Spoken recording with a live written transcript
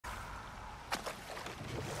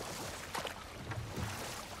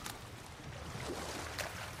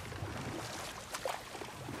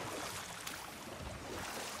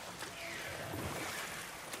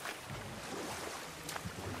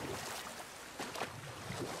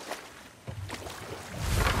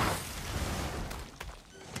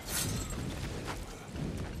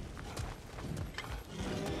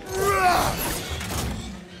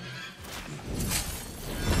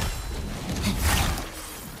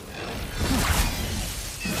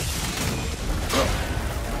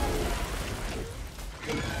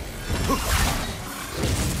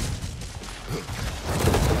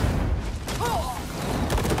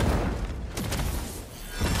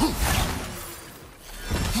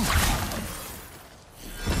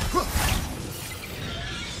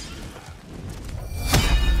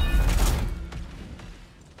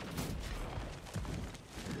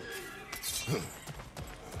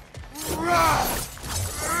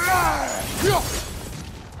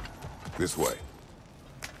This way.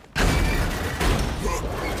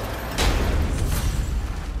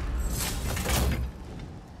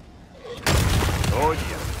 Oh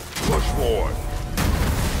yeah. Push forward.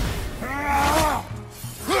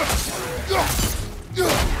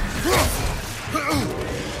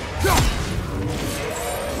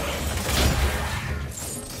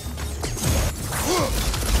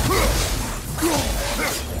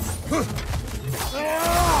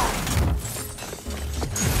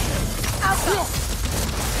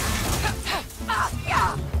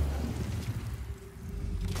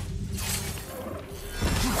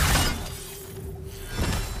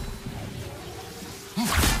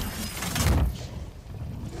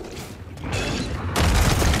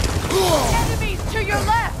 Enemies to your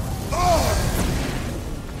left!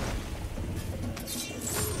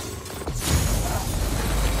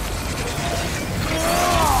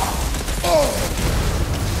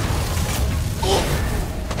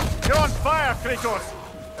 You're on fire, Kratos!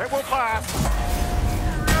 It will pass!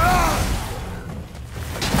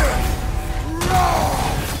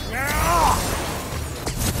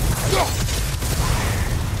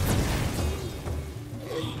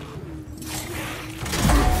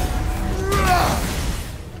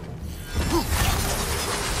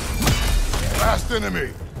 Last enemy.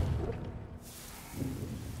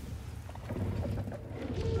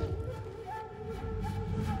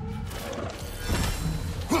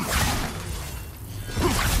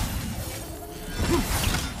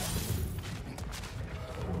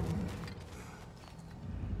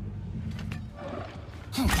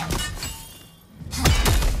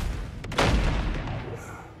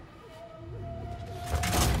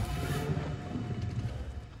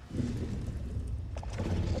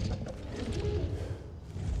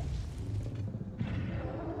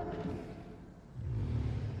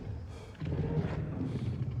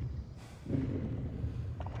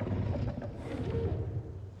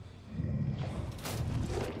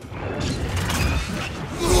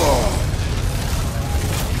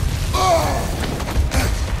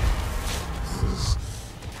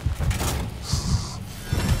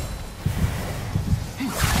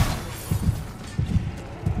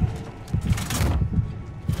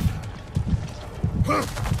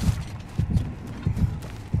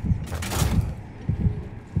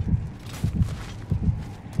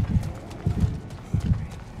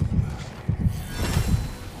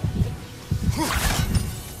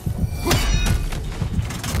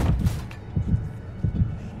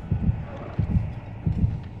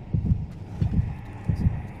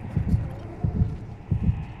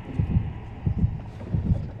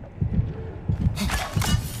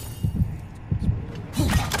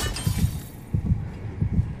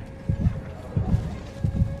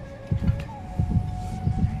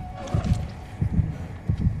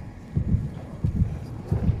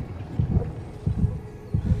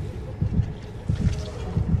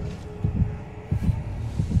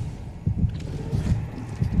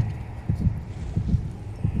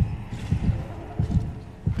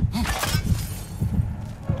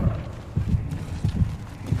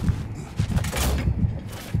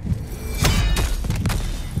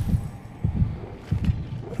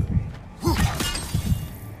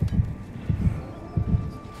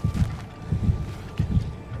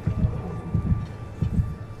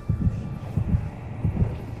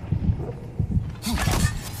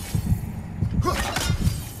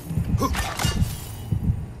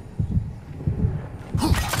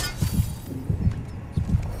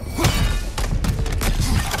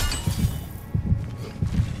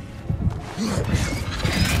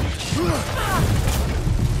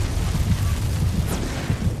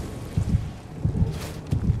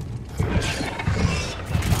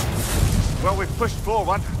 Well, we've pushed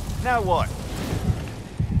forward. Now what?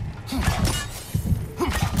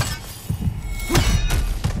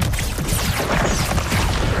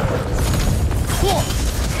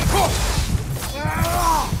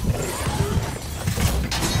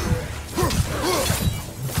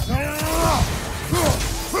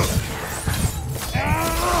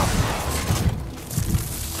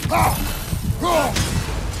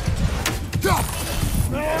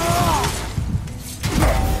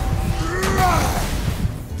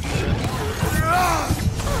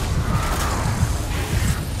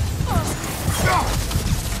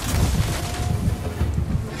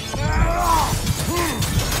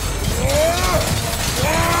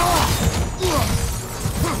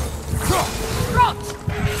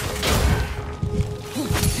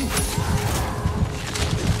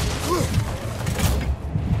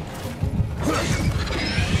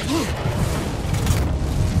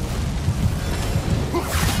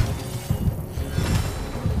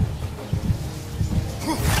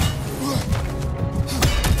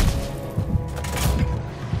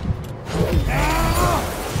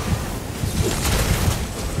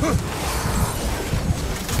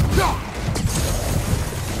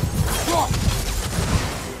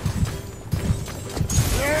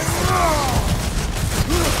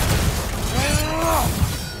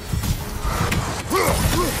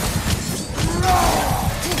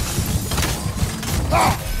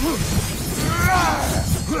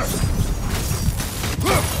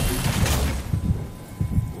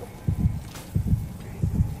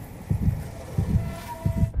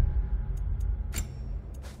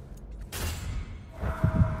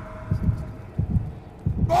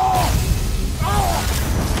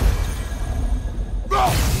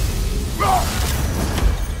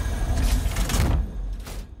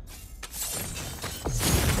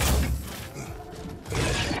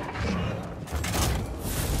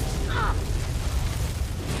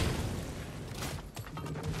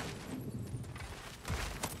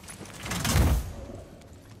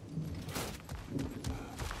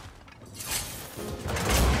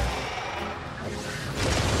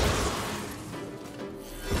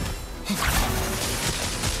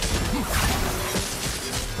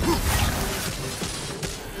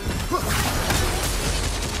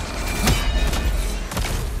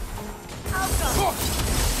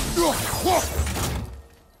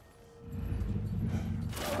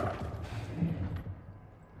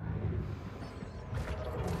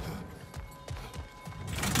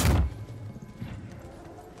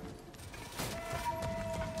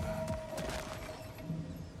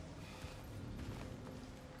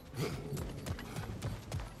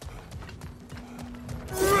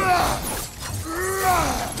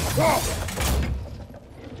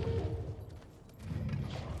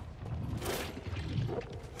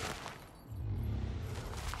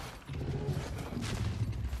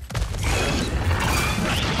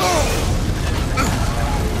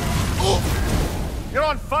 You're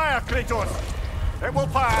on fire, Kratos! It will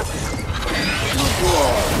pass!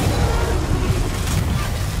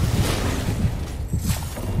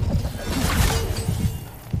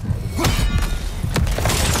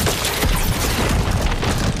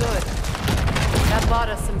 Good. That bought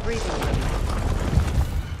us some breathing room.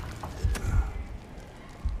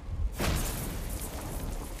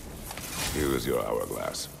 Here is your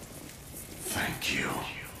hourglass. Thank you.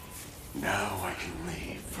 Now I can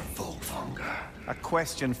leave for Volkvanger. A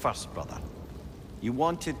question first, brother. You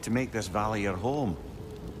wanted to make this valley your home.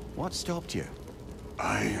 What stopped you?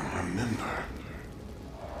 I remember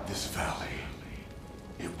this valley.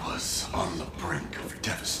 It was on the brink of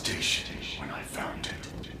devastation when I found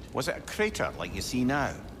it. Was it a crater like you see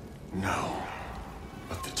now? No,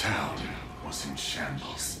 but the town was in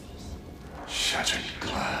shambles. Shattered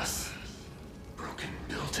glass, broken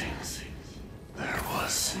buildings. There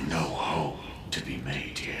was no hope to be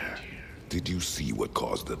made here. Did you see what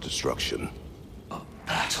caused the destruction? A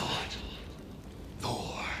battle.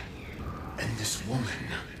 Thor and this woman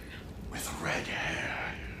with red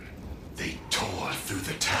hair. They tore through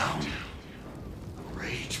the town. The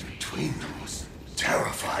rage between them was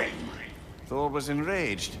terrifying. Thor was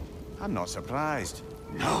enraged. I'm not surprised.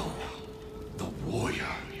 No, the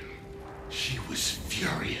warrior. She was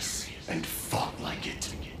furious and fought like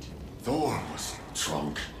it. Thor was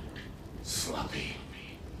drunk, sloppy,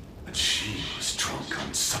 but she was drunk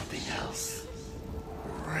on something else.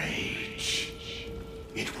 Rage.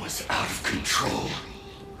 It was out of control.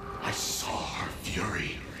 I saw her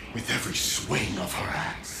fury with every swing of her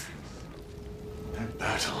axe. That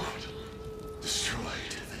battle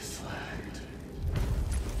destroyed this land.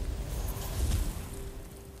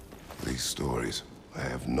 These stories. I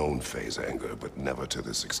have known Faye's anger, but never to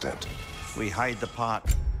this extent. We hide the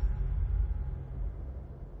part.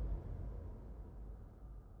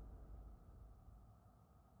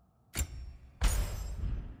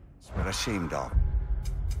 We're ashamed of.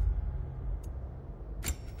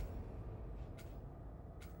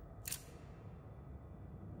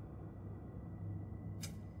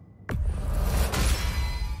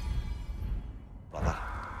 Brother.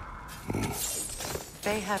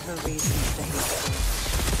 They had her reasons to hate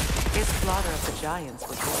Thor. His slaughter of the giants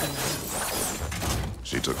was holding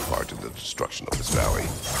She took part in the destruction of this valley.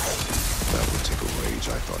 That would take a rage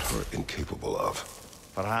I thought her incapable of.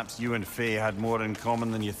 Perhaps you and Faye had more in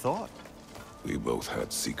common than you thought. We both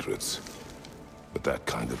had secrets. But that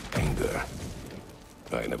kind of anger...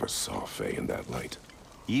 I never saw Faye in that light.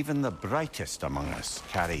 Even the brightest among us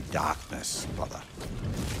carry darkness, brother.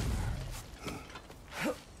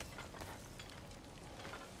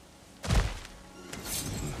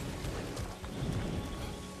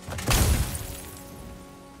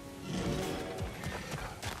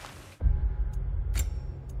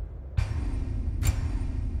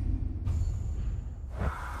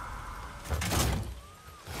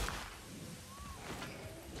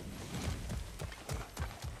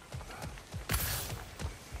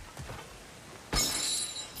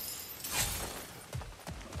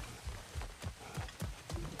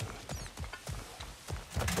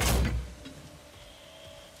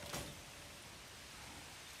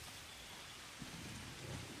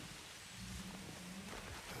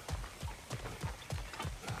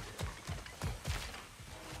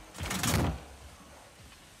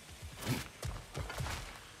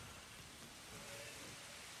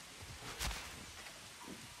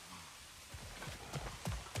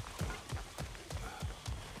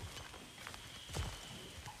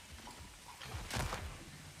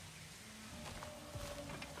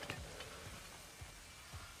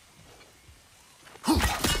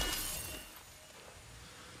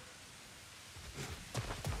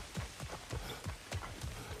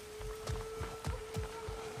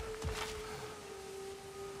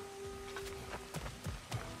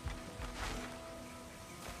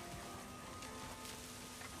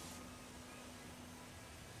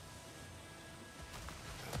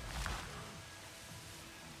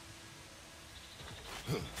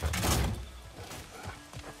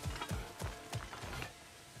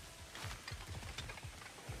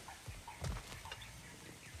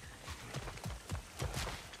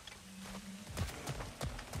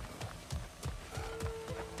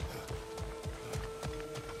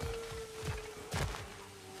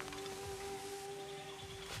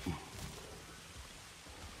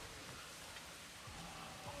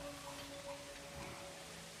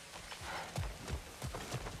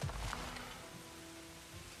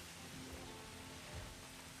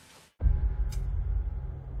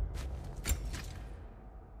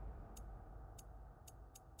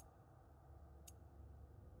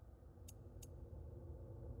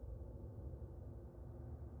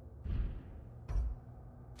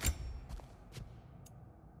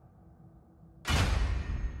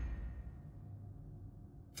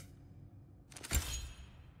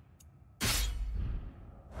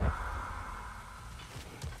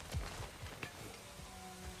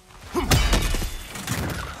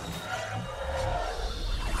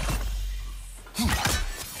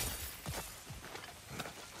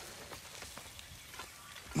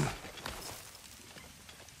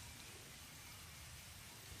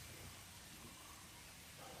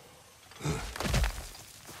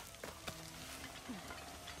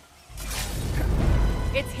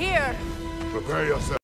 here! Prepare yourself.